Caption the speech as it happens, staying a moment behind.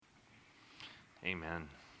Amen.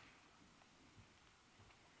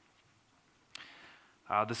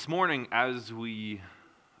 This morning, as we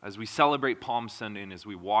celebrate Palm Sunday and as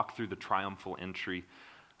we walk through the triumphal entry,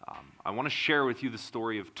 I want to share with you the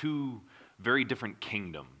story of two very different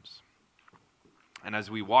kingdoms. And as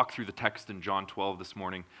we walk through the text in John 12 this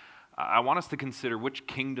morning, I want us to consider which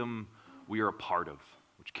kingdom we are a part of,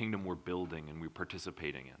 which kingdom we're building and we're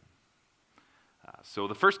participating in. So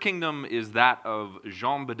the first kingdom is that of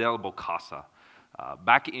Jean Bedel Bokassa.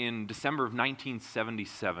 Back in December of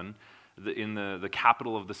 1977, in the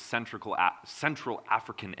capital of the Central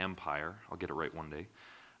African Empire, I'll get it right one day,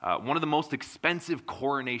 one of the most expensive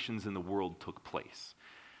coronations in the world took place.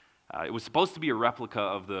 It was supposed to be a replica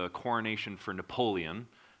of the coronation for Napoleon,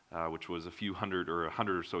 which was a hundred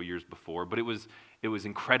or so years before, but it was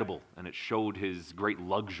incredible, and it showed his great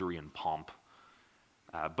luxury and pomp.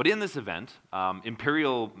 But in this event,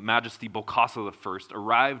 Imperial Majesty Bokassa I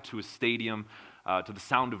arrived to a stadium to the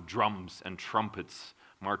sound of drums and trumpets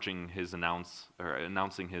announcing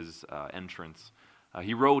his entrance.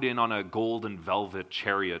 He rode in on a gold and velvet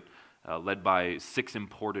chariot led by 6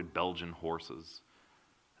 imported Belgian horses.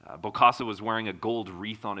 Bokassa was wearing a gold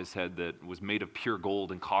wreath on his head that was made of pure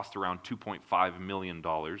gold and cost around $2.5 million.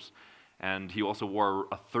 And he also wore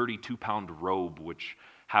a 32-pound robe, which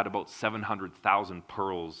had about 700,000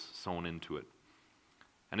 pearls sewn into it.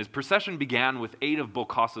 And his procession began with 8 of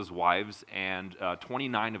Bokassa's wives and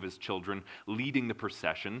 29 of his children leading the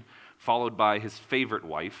procession, followed by his favorite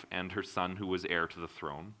wife and her son, who was heir to the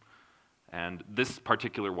throne. And this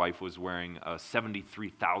particular wife was wearing a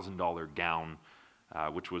 $73,000 gown,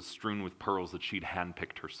 which was strewn with pearls that she'd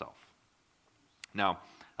handpicked herself. Now,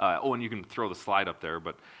 and you can throw the slide up there,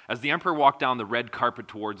 but as the emperor walked down the red carpet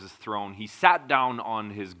towards his throne, he sat down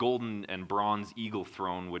on his golden and bronze eagle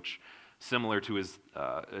throne, which, similar to his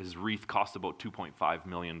wreath, cost about $2.5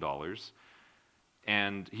 million.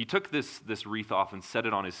 And he took this wreath off and set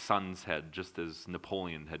it on his son's head, just as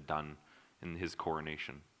Napoleon had done in his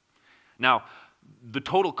coronation. Now, the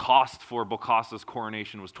total cost for Bokassa's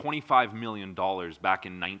coronation was $25 million back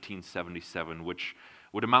in 1977, which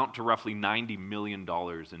would amount to roughly $90 million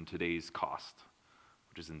in today's cost,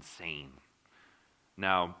 which is insane.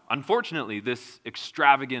 Now, unfortunately, this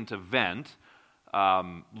extravagant event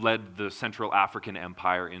led the Central African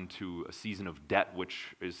Empire into a season of debt, which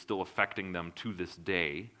is still affecting them to this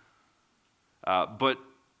day. But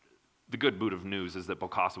the good boot of news is that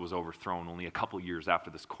Bokassa was overthrown only a couple years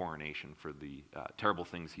after this coronation for the terrible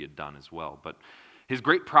things he had done as well. But his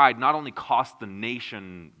great pride not only cost the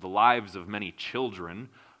nation the lives of many children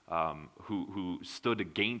who stood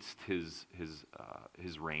against his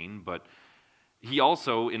reign, but he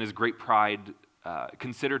also, in his great pride,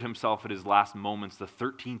 considered himself at his last moments the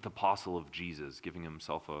 13th apostle of Jesus, giving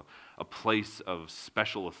himself a place of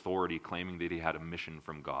special authority, claiming that he had a mission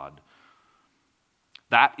from God.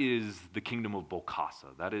 That is the kingdom of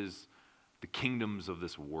Bokassa. That is the kingdoms of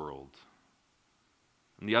this world.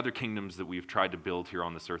 And the other kingdoms that we've tried to build here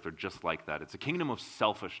on this earth are just like that. It's a kingdom of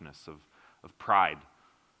selfishness, of pride.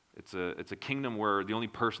 It's a kingdom where the only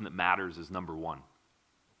person that matters is number one.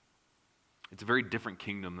 It's a very different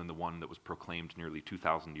kingdom than the one that was proclaimed nearly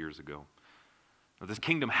 2,000 years ago. Now, this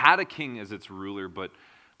kingdom had a king as its ruler, but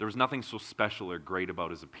there was nothing so special or great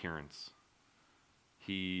about his appearance.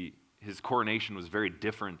 His coronation was very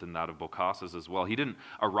different than that of Bokassa's as well. He didn't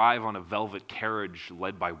arrive on a velvet carriage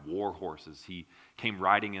led by war horses. He came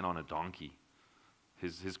riding in on a donkey.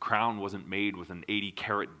 His crown wasn't made with an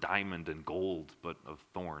 80-carat diamond and gold, but of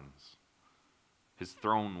thorns. His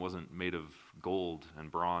throne wasn't made of gold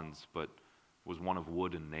and bronze, but was one of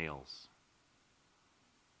wood and nails.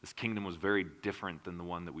 This kingdom was very different than the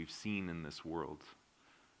one that we've seen in this world.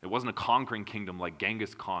 It wasn't a conquering kingdom like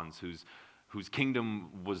Genghis Khan's, whose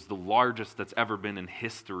kingdom was the largest that's ever been in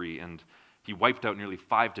history, and he wiped out nearly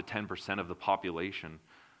 5 to 10% of the population.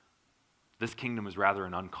 This kingdom is rather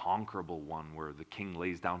an unconquerable one where the king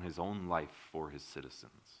lays down his own life for his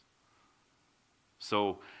citizens.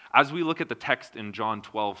 So, as we look at the text in John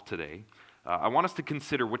 12 today, I want us to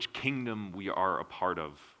consider which kingdom we are a part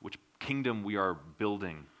of, which kingdom we are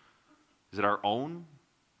building. Is it our own?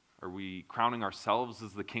 Are we crowning ourselves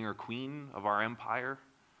as the king or queen of our empire?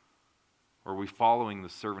 Or are we following the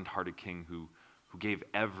servant-hearted king who gave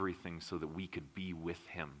everything so that we could be with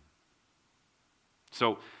him?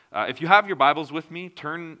 So, if you have your Bibles with me,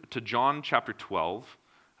 turn to John chapter 12.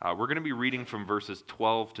 We're going to be reading from verses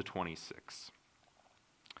 12 to 26.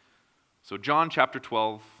 So, John chapter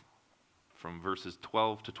 12, from verses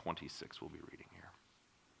 12 to 26, we'll be reading here.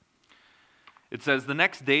 It says, "The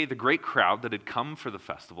next day, the great crowd that had come for the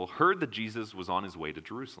festival heard that Jesus was on his way to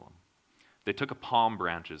Jerusalem. They took up palm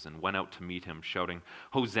branches and went out to meet him, shouting,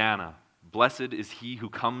 "Hosanna! Blessed is he who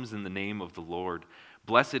comes in the name of the Lord.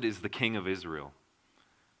 Blessed is the King of Israel."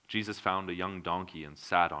 Jesus found a young donkey and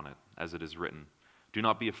sat on it, as it is written, "Do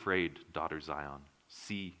not be afraid, daughter Zion.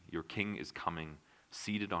 See, your king is coming,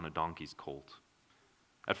 seated on a donkey's colt."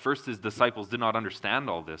 At first, his disciples did not understand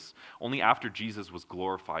all this. Only after Jesus was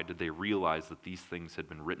glorified did they realize that these things had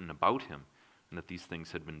been written about him and that these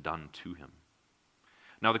things had been done to him.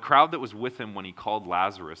 Now, the crowd that was with him when he called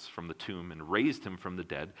Lazarus from the tomb and raised him from the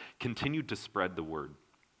dead continued to spread the word.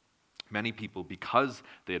 Many people, because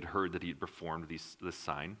they had heard that he had performed this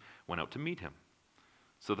sign, went out to meet him.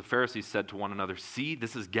 So the Pharisees said to one another, "See,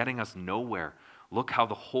 this is getting us nowhere. Look how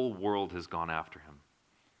the whole world has gone after him."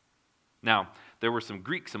 Now, there were some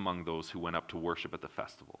Greeks among those who went up to worship at the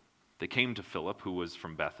festival. They came to Philip, who was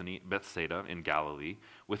from Bethsaida in Galilee,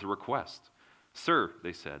 with a request. "Sir,"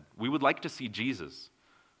 they said, "we would like to see Jesus."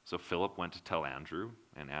 So Philip went to tell Andrew,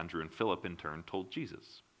 and Andrew and Philip in turn told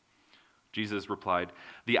Jesus. Jesus replied,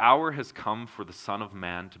 "The hour has come for the Son of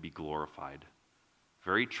Man to be glorified.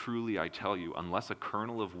 Very truly I tell you, unless a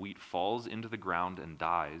kernel of wheat falls into the ground and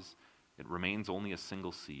dies, it remains only a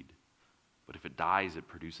single seed. But if it dies, it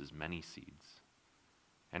produces many seeds.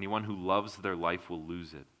 Anyone who loves their life will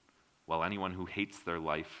lose it, while anyone who hates their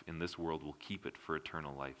life in this world will keep it for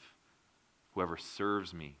eternal life. Whoever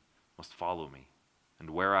serves me must follow me, and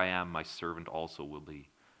where I am, my servant also will be.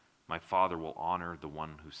 My Father will honor the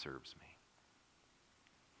one who serves me."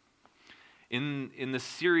 In this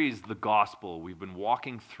series, The Gospel, we've been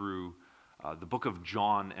walking through the book of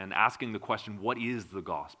John and asking the question, what is the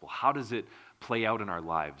gospel? How does it play out in our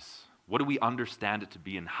lives? What do we understand it to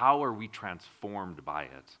be, and how are we transformed by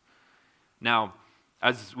it? Now,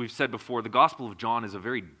 as we've said before, the Gospel of John is a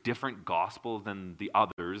very different gospel than the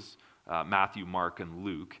others, Matthew, Mark, and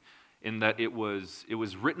Luke, in that it was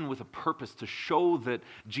written with a purpose to show that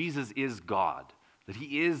Jesus is God, that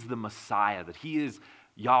he is the Messiah, that he is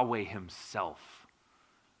Yahweh himself.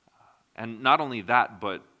 And not only that,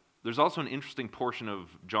 but there's also an interesting portion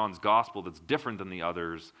of John's gospel that's different than the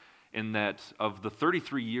others, in that of the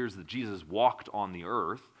 33 years that Jesus walked on the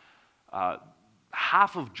earth,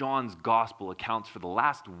 half of John's gospel accounts for the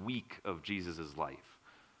last week of Jesus' life.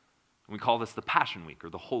 We call this the Passion Week or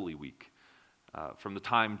the Holy Week. From the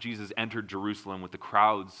time Jesus entered Jerusalem with the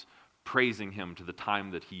crowds praising him to the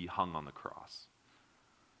time that he hung on the cross.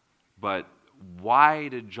 But why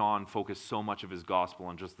did John focus so much of his gospel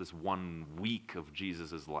on just this 1 week of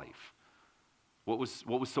Jesus' life? What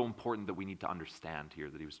was so important that we need to understand here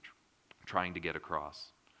that he was trying to get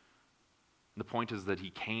across? And the point is that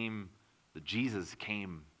Jesus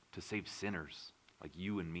came to save sinners like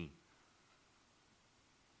you and me.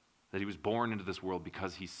 That he was born into this world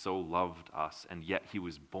because he so loved us, and yet he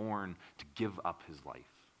was born to give up his life.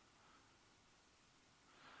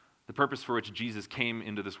 The purpose for which Jesus came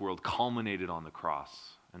into this world culminated on the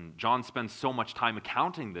cross. And John spends so much time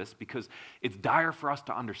accounting this because it's dire for us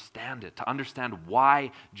to understand it, to understand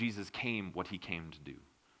why Jesus came what he came to do.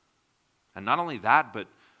 And not only that, but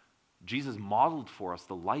Jesus modeled for us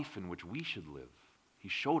the life in which we should live. He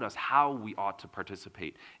showed us how we ought to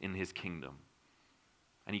participate in his kingdom.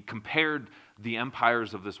 And he compared the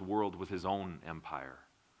empires of this world with his own empire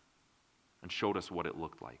and showed us what it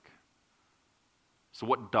looked like. So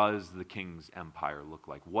what does the king's empire look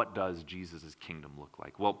like? What does Jesus' kingdom look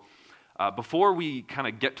like? Well, before we kind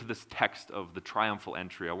of get to this text of the triumphal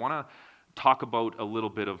entry, I want to talk about a little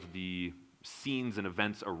bit of the scenes and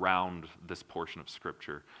events around this portion of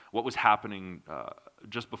Scripture. What was happening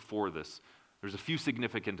just before this? There's a few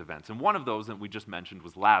significant events, and one of those that we just mentioned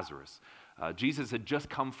was Lazarus. Jesus had just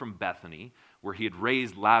come from Bethany, where he had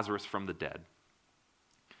raised Lazarus from the dead.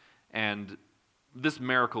 And this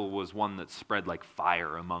miracle was one that spread like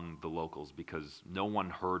fire among the locals because no one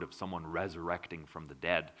heard of someone resurrecting from the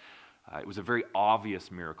dead. It was a very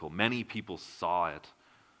obvious miracle. Many people saw it.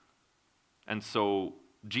 And so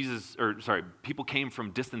people came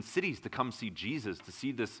from distant cities to come see Jesus, to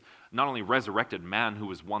see this not only resurrected man who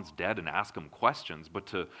was once dead and ask him questions, but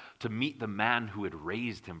to meet the man who had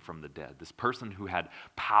raised him from the dead, this person who had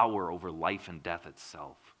power over life and death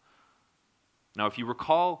itself. Now, if you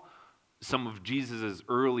recall some of Jesus'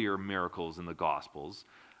 earlier miracles in the Gospels,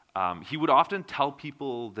 he would often tell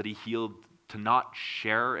people that he healed to not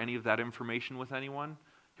share any of that information with anyone.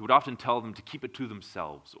 He would often tell them to keep it to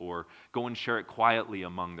themselves or go and share it quietly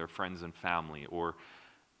among their friends and family, or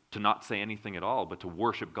to not say anything at all, but to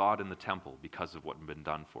worship God in the temple because of what had been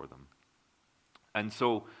done for them. And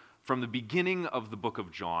so from the beginning of the book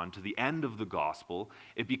of John to the end of the gospel,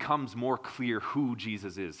 it becomes more clear who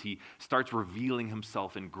Jesus is. He starts revealing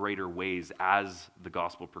himself in greater ways as the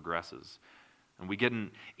gospel progresses. And we get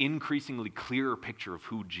an increasingly clearer picture of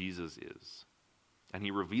who Jesus is. And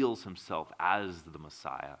he reveals himself as the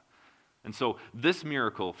Messiah. And so this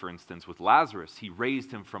miracle, for instance, with Lazarus, he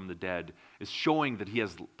raised him from the dead, is showing that he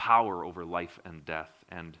has power over life and death.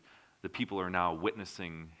 And the people are now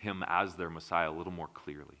witnessing him as their Messiah a little more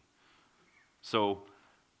clearly. So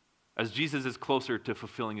as Jesus is closer to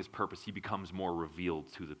fulfilling his purpose, he becomes more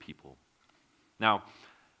revealed to the people. Now,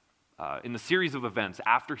 in the series of events,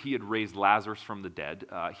 after he had raised Lazarus from the dead,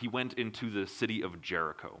 he went into the city of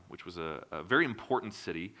Jericho, which was a very important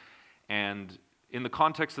city. And in the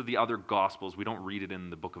context of the other Gospels, we don't read it in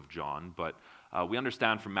the book of John, but we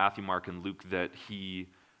understand from Matthew, Mark, and Luke that he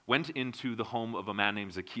went into the home of a man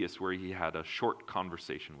named Zacchaeus where he had a short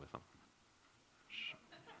conversation with him.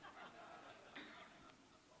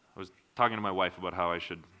 I was talking to my wife about how I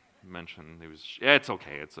should mention it's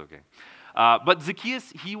okay. But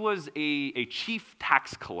Zacchaeus, he was a chief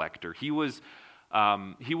tax collector. He was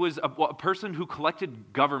a person who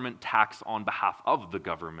collected government tax on behalf of the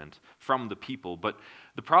government from the people. But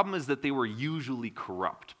the problem is that they were usually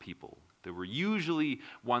corrupt people. They were usually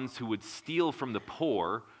ones who would steal from the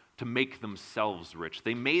poor to make themselves rich.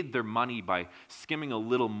 They made their money by skimming a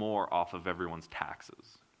little more off of everyone's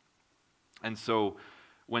taxes. And so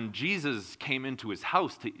when Jesus came into his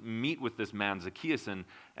house to meet with this man Zacchaeus and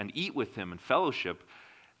eat with him and fellowship,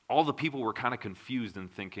 all the people were kind of confused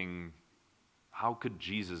and thinking, how could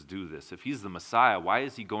Jesus do this? If he's the Messiah, why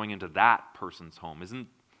is he going into that person's home?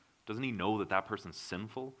 Doesn't he know that that person's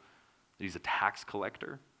sinful? That he's a tax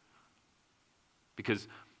collector? Because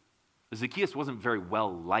Zacchaeus wasn't very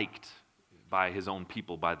well liked by his own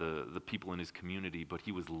people, by the people in his community, but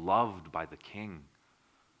he was loved by the king.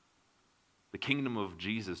 The kingdom of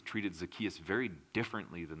Jesus treated Zacchaeus very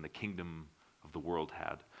differently than the kingdom of the world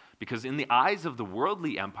had. Because in the eyes of the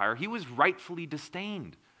worldly empire, he was rightfully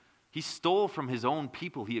disdained. He stole from his own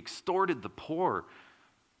people. He extorted the poor.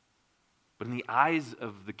 But in the eyes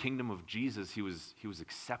of the kingdom of Jesus, he was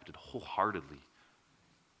accepted wholeheartedly.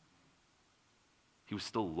 He was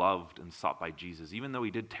still loved and sought by Jesus, even though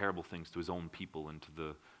he did terrible things to his own people and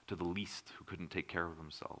to the least who couldn't take care of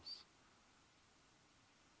themselves.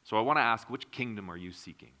 So I want to ask, which kingdom are you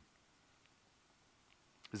seeking?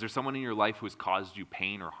 Is there someone in your life who has caused you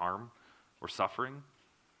pain or harm or suffering?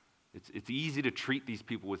 It's easy to treat these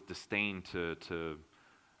people with disdain, to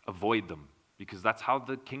avoid them, because that's how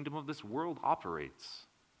the kingdom of this world operates.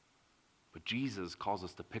 But Jesus calls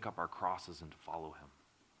us to pick up our crosses and to follow him.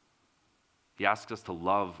 He asks us to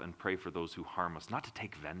love and pray for those who harm us, not to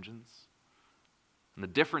take vengeance. And the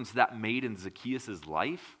difference that made in Zacchaeus'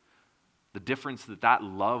 life, the difference that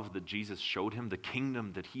love that Jesus showed him, the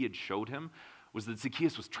kingdom that he had showed him, was that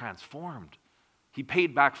Zacchaeus was transformed. He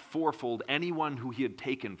paid back fourfold anyone who he had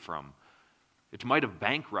taken from. It might have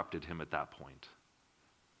bankrupted him at that point.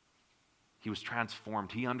 He was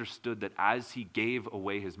transformed. He understood that as he gave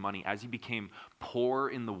away his money, as he became poor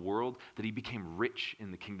in the world, that he became rich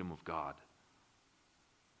in the kingdom of God.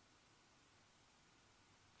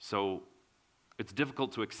 So it's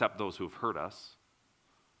difficult to accept those who have hurt us,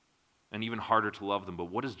 and even harder to love them.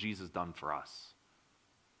 But what has Jesus done for us?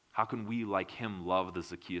 How can we, like him, love the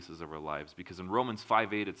Zacchaeuses of our lives? Because in Romans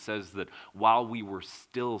 5:8 it says that while we were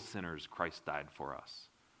still sinners, Christ died for us.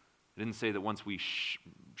 It didn't say that once we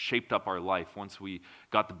shaped up our life, once we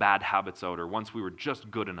got the bad habits out, or once we were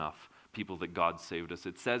just good enough people that God saved us.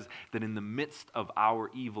 It says that in the midst of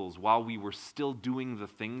our evils, while we were still doing the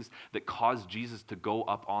things that caused Jesus to go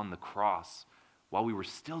up on the cross, while we were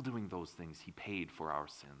still doing those things, he paid for our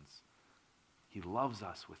sins. He loves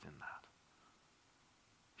us within that.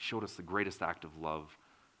 He showed us the greatest act of love,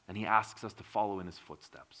 and he asks us to follow in his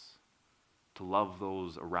footsteps, to love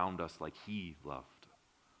those around us like he loved,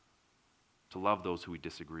 to love those who we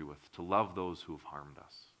disagree with, to love those who have harmed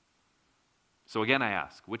us. So again, I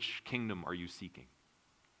ask, which kingdom are you seeking?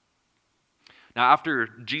 Now, after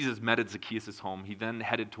Jesus met at Zacchaeus' home, he then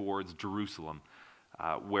headed towards Jerusalem,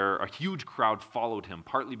 where a huge crowd followed him,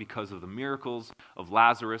 partly because of the miracles of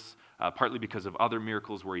Lazarus, partly because of other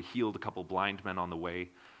miracles where he healed a couple blind men on the way.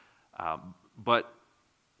 But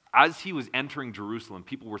as he was entering Jerusalem,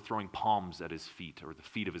 people were throwing palms at his feet, or the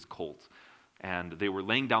feet of his colt, and they were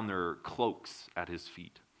laying down their cloaks at his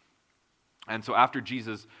feet. And so after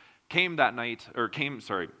Jesus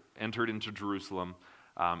entered into Jerusalem,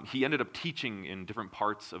 he ended up teaching in different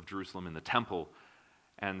parts of Jerusalem in the temple.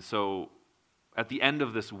 And so at the end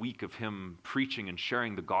of this week of him preaching and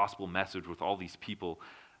sharing the gospel message with all these people,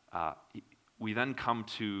 we then come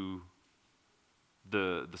to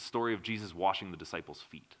the story of Jesus washing the disciples'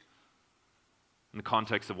 feet. In the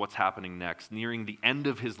context of what's happening next, nearing the end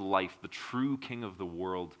of his life, the true king of the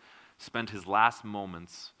world spent his last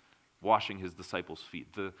moments washing his disciples' feet.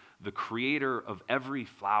 The creator of every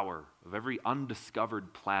flower, of every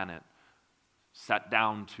undiscovered planet, sat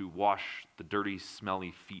down to wash the dirty,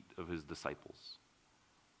 smelly feet of his disciples.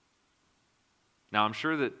 Now, I'm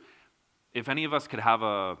sure that if any of us could have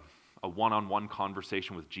a one-on-one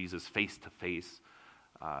conversation with Jesus face to face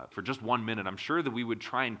for just 1 minute, I'm sure that we would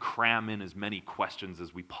try and cram in as many questions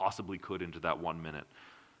as we possibly could into that 1 minute,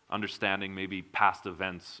 understanding maybe past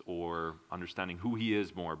events or understanding who he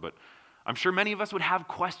is more. But I'm sure many of us would have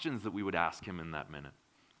questions that we would ask him in that minute.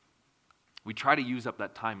 We try to use up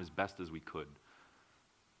that time as best as we could.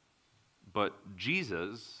 But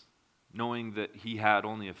Jesus, knowing that he had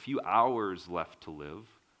only a few hours left to live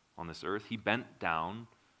on this earth, he bent down,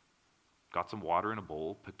 got some water in a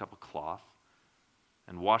bowl, picked up a cloth,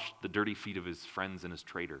 and washed the dirty feet of his friends and his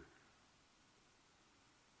traitor.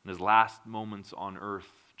 In his last moments on earth,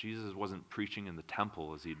 Jesus wasn't preaching in the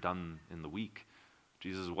temple as he had done in the week.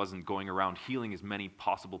 Jesus wasn't going around healing as many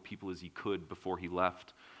possible people as he could before he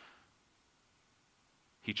left.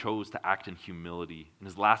 He chose to act in humility. In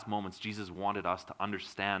his last moments, Jesus wanted us to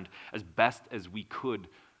understand as best as we could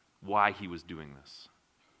why he was doing this,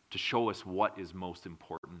 to show us what is most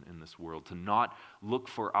important in this world, to not look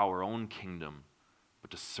for our own kingdom,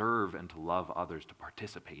 but to serve and to love others, to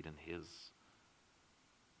participate in his.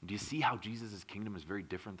 Do you see how Jesus' kingdom is very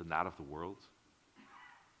different than that of the world?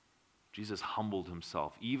 Jesus humbled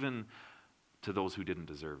himself, even to those who didn't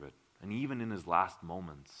deserve it. And even in his last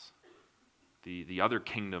moments, the other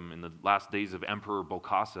kingdom, in the last days of Emperor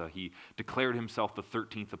Bokassa, he declared himself the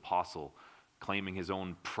 13th apostle, claiming his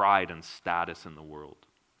own pride and status in the world.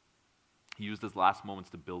 He used his last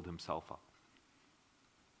moments to build himself up.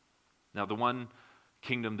 Now, the one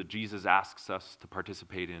kingdom that Jesus asks us to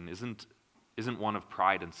participate in isn't one of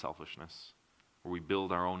pride and selfishness, where we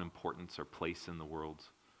build our own importance or place in the world,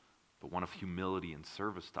 but one of humility and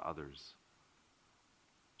service to others.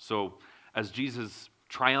 So, as Jesus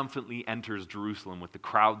triumphantly enters Jerusalem with the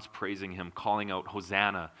crowds praising him, calling out,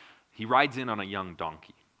 "Hosanna," he rides in on a young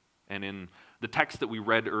donkey. And in the text that we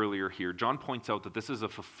read earlier here, John points out that this is a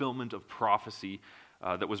fulfillment of prophecy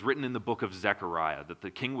that was written in the book of Zechariah, that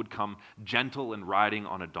the king would come gentle and riding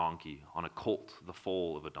on a donkey, on a colt, the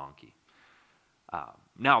foal of a donkey.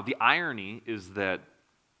 Now, the irony is that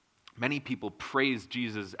many people praised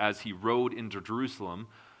Jesus as he rode into Jerusalem,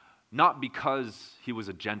 not because he was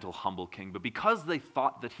a gentle, humble king, but because they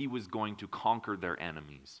thought that he was going to conquer their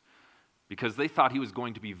enemies, because they thought he was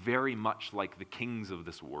going to be very much like the kings of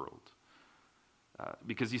this world.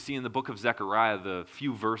 Because you see in the book of Zechariah, the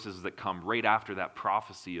few verses that come right after that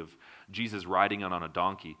prophecy of Jesus riding on a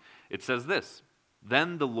donkey, it says this: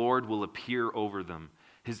 "Then the Lord will appear over them.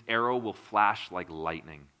 His arrow will flash like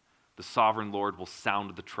lightning. The sovereign Lord will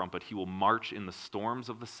sound the trumpet. He will march in the storms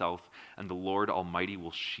of the south, and the Lord Almighty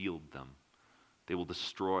will shield them. They will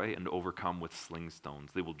destroy and overcome with sling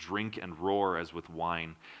stones. They will drink and roar as with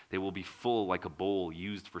wine. They will be full like a bowl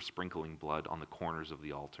used for sprinkling blood on the corners of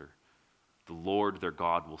the altar. The Lord their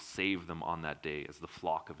God will save them on that day as the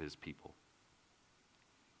flock of his people."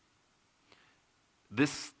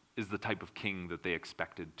 This is the type of king that they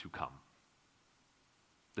expected to come.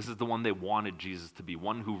 This is the one they wanted Jesus to be,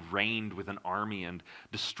 one who reigned with an army and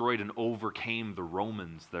destroyed and overcame the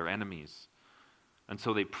Romans, their enemies. And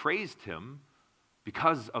so they praised him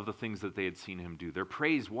because of the things that they had seen him do. Their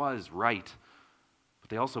praise was right, but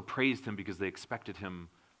they also praised him because they expected him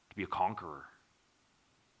to be a conqueror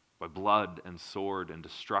by blood and sword and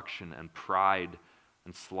destruction and pride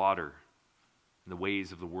and slaughter in the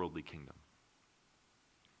ways of the worldly kingdom.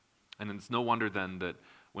 And it's no wonder then that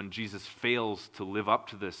when Jesus fails to live up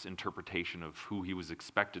to this interpretation of who he was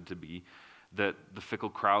expected to be, that the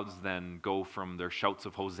fickle crowds then go from their shouts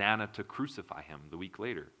of Hosanna to crucify him the week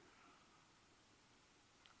later.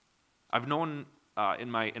 I've known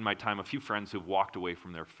in my time a few friends who've walked away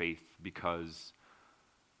from their faith because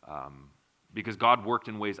God worked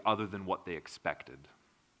in ways other than what they expected.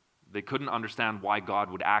 They couldn't understand why God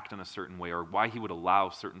would act in a certain way or why he would allow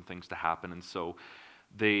certain things to happen, and so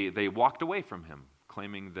they walked away from him,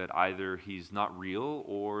 claiming that either he's not real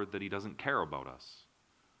or that he doesn't care about us.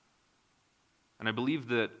 And I believe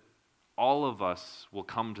that all of us will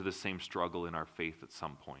come to the same struggle in our faith at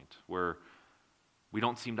some point, where we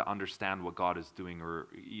don't seem to understand what God is doing or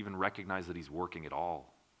even recognize that he's working at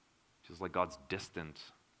all. It's just like God's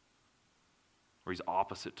distant, or he's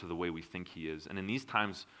opposite to the way we think he is. And in these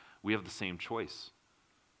times, we have the same choice: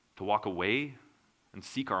 to walk away and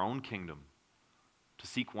seek our own kingdom, to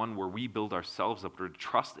seek one where we build ourselves up, or to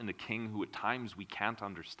trust in a king who at times we can't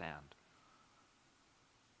understand,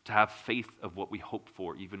 to have faith of what we hope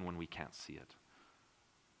for even when we can't see it.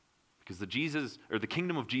 Because the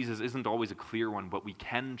kingdom of Jesus isn't always a clear one, but we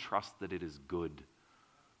can trust that it is good.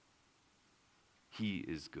 He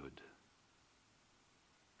is good.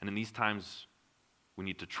 And in these times, we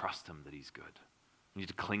need to trust him that he's good. We need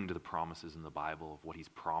to cling to the promises in the Bible of what he's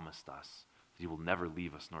promised us, that he will never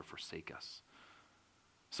leave us nor forsake us.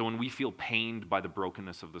 So when we feel pained by the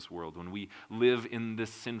brokenness of this world, when we live in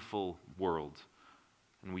this sinful world,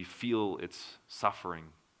 and we feel its suffering,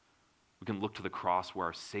 we can look to the cross where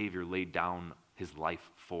our Savior laid down his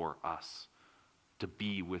life for us, to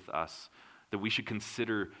be with us, that we should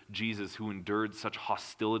consider Jesus who endured such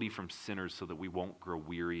hostility from sinners so that we won't grow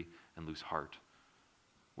weary and lose heart,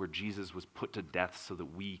 where Jesus was put to death so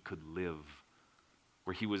that we could live,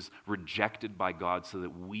 where he was rejected by God so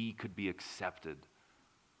that we could be accepted,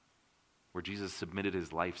 where Jesus submitted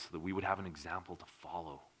his life so that we would have an example to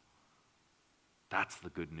follow. That's the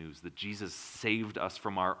good news, that Jesus saved us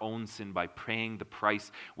from our own sin by paying the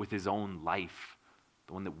price with his own life,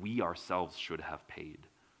 the one that we ourselves should have paid,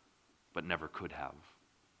 but never could have.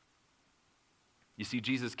 You see,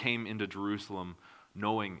 Jesus came into Jerusalem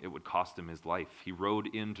knowing it would cost him his life. He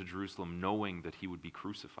rode into Jerusalem knowing that he would be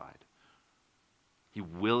crucified. He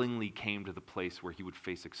willingly came to the place where he would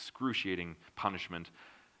face excruciating punishment,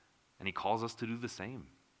 and he calls us to do the same.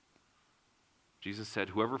 Jesus said,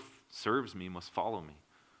 "Whoever serves me must follow me,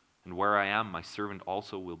 and where I am, my servant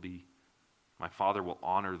also will be. My Father will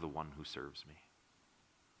honor the one who serves me."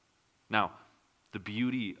 Now, the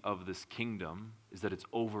beauty of this kingdom is that it's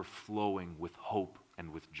overflowing with hope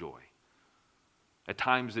and with joy. At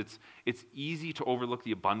times, it's easy to overlook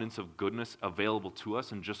the abundance of goodness available to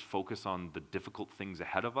us and just focus on the difficult things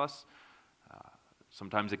ahead of us.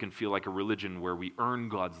 Sometimes it can feel like a religion where we earn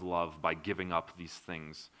God's love by giving up these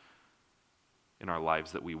things in our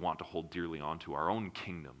lives that we want to hold dearly onto, our own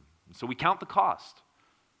kingdom. And so we count the cost.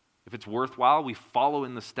 If it's worthwhile, we follow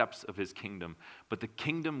in the steps of his kingdom. But the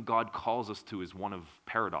kingdom God calls us to is one of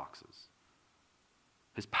paradoxes.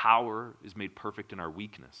 His power is made perfect in our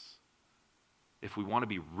weakness. If we want to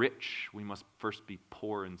be rich, we must first be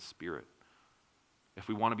poor in spirit. If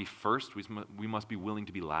we want to be first, we must be willing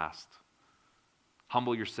to be last.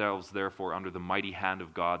 Humble yourselves, therefore, under the mighty hand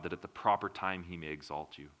of God, that at the proper time he may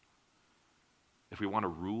exalt you. If we want to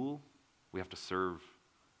rule, we have to serve.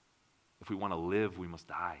 If we want to live, we must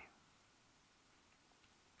die.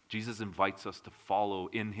 Jesus invites us to follow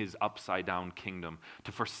in his upside-down kingdom,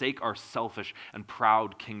 to forsake our selfish and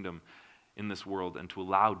proud kingdom in this world, and to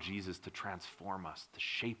allow Jesus to transform us, to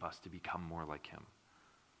shape us to become more like him.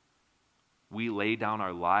 We lay down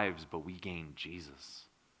our lives, but we gain Jesus.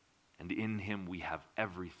 And in him we have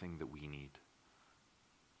everything that we need.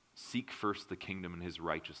 Seek first the kingdom and his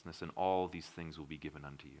righteousness, and all these things will be given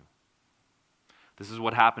unto you. This is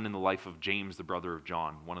what happened in the life of James, the brother of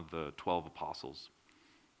John, one of the 12 apostles.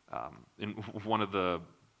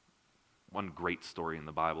 One great story in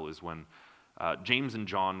the Bible is when James and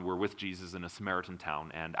John were with Jesus in a Samaritan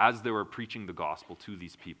town, and as they were preaching the gospel to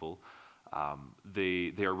these people,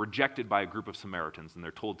 they are rejected by a group of Samaritans, and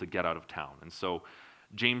they're told to get out of town. And so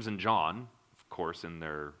James and John, of course, in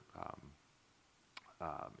their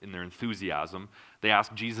enthusiasm, they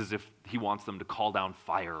ask Jesus if he wants them to call down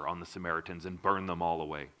fire on the Samaritans and burn them all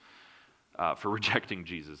away for rejecting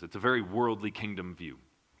Jesus. It's a very worldly kingdom view.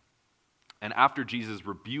 And after Jesus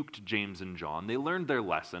rebuked James and John, they learned their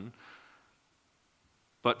lesson.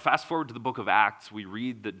 But fast forward to the book of Acts, we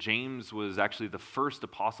read that James was actually the first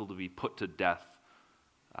apostle to be put to death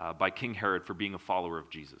by King Herod for being a follower of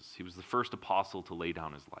Jesus. He was the first apostle to lay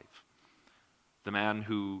down his life. The man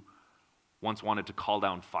who once wanted to call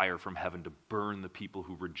down fire from heaven to burn the people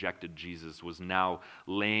who rejected Jesus was now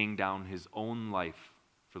laying down his own life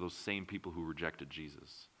for those same people who rejected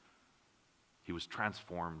Jesus. He was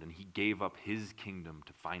transformed, and he gave up his kingdom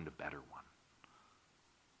to find a better one.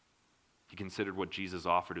 He considered what Jesus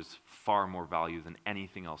offered as far more value than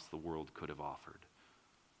anything else the world could have offered.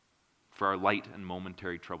 For our light and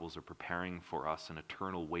momentary troubles are preparing for us an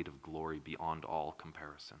eternal weight of glory beyond all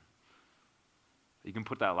comparison. You can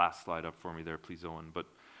put that last slide up for me there, please, Owen. But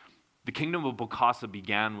the kingdom of Bokassa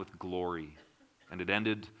began with glory, and it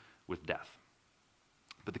ended with death.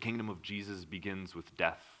 But the kingdom of Jesus begins with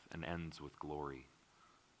death and ends with glory.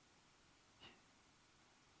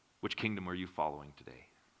 Which kingdom are you following today?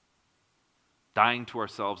 Dying to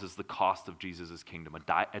ourselves is the cost of Jesus' kingdom,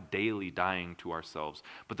 a daily dying to ourselves.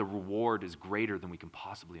 But the reward is greater than we can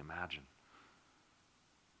possibly imagine.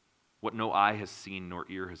 What no eye has seen, nor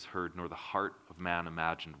ear has heard, nor the heart of man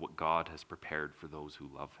imagined, what God has prepared for those who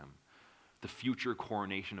love him. The future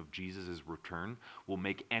coronation of Jesus' return will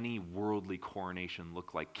make any worldly coronation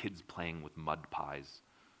look like kids playing with mud pies.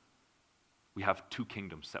 we have two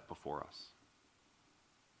kingdoms set before us.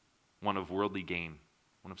 One of worldly gain,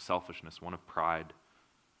 one of selfishness, one of pride,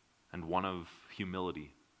 and one of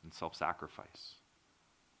humility and self-sacrifice.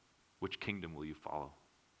 Which kingdom will you follow?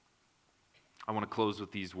 I want to close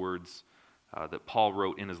with these words that Paul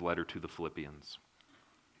wrote in his letter to the Philippians.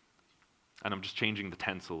 And I'm just changing the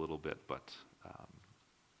tense a little bit, but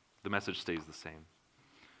the message stays the same.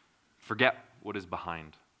 Forget what is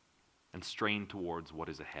behind and strain towards what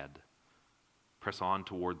is ahead. Press on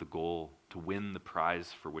toward the goal to win the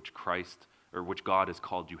prize for which God has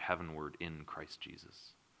called you heavenward in Christ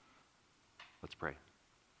Jesus. Let's pray.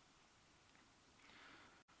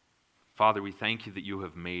 Father, we thank you that you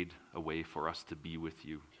have made a way for us to be with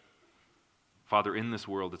you. Father, in this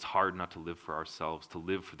world, it's hard not to live for ourselves, to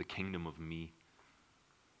live for the kingdom of me.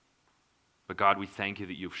 But God, we thank you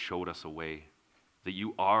that you've showed us a way, that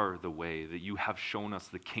you are the way, that you have shown us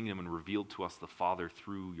the kingdom and revealed to us the Father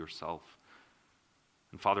through yourself.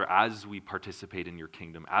 And Father, as we participate in your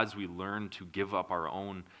kingdom, as we learn to give up our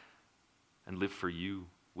own and live for you,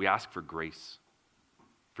 we ask for grace,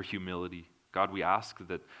 for humility. God, we ask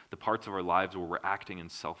that the parts of our lives where we're acting in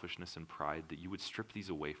selfishness and pride, that you would strip these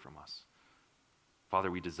away from us.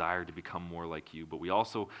 Father, we desire to become more like you, but we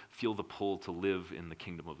also feel the pull to live in the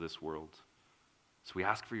kingdom of this world. So we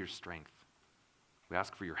ask for your strength. We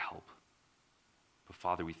ask for your help. But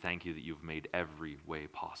Father, we thank you that you've made every way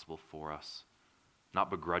possible for us, not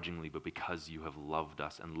begrudgingly, but because you have loved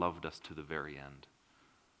us and loved us to the very end.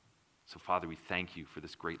 So Father, we thank you for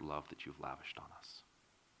this great love that you've lavished on us.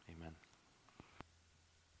 Amen.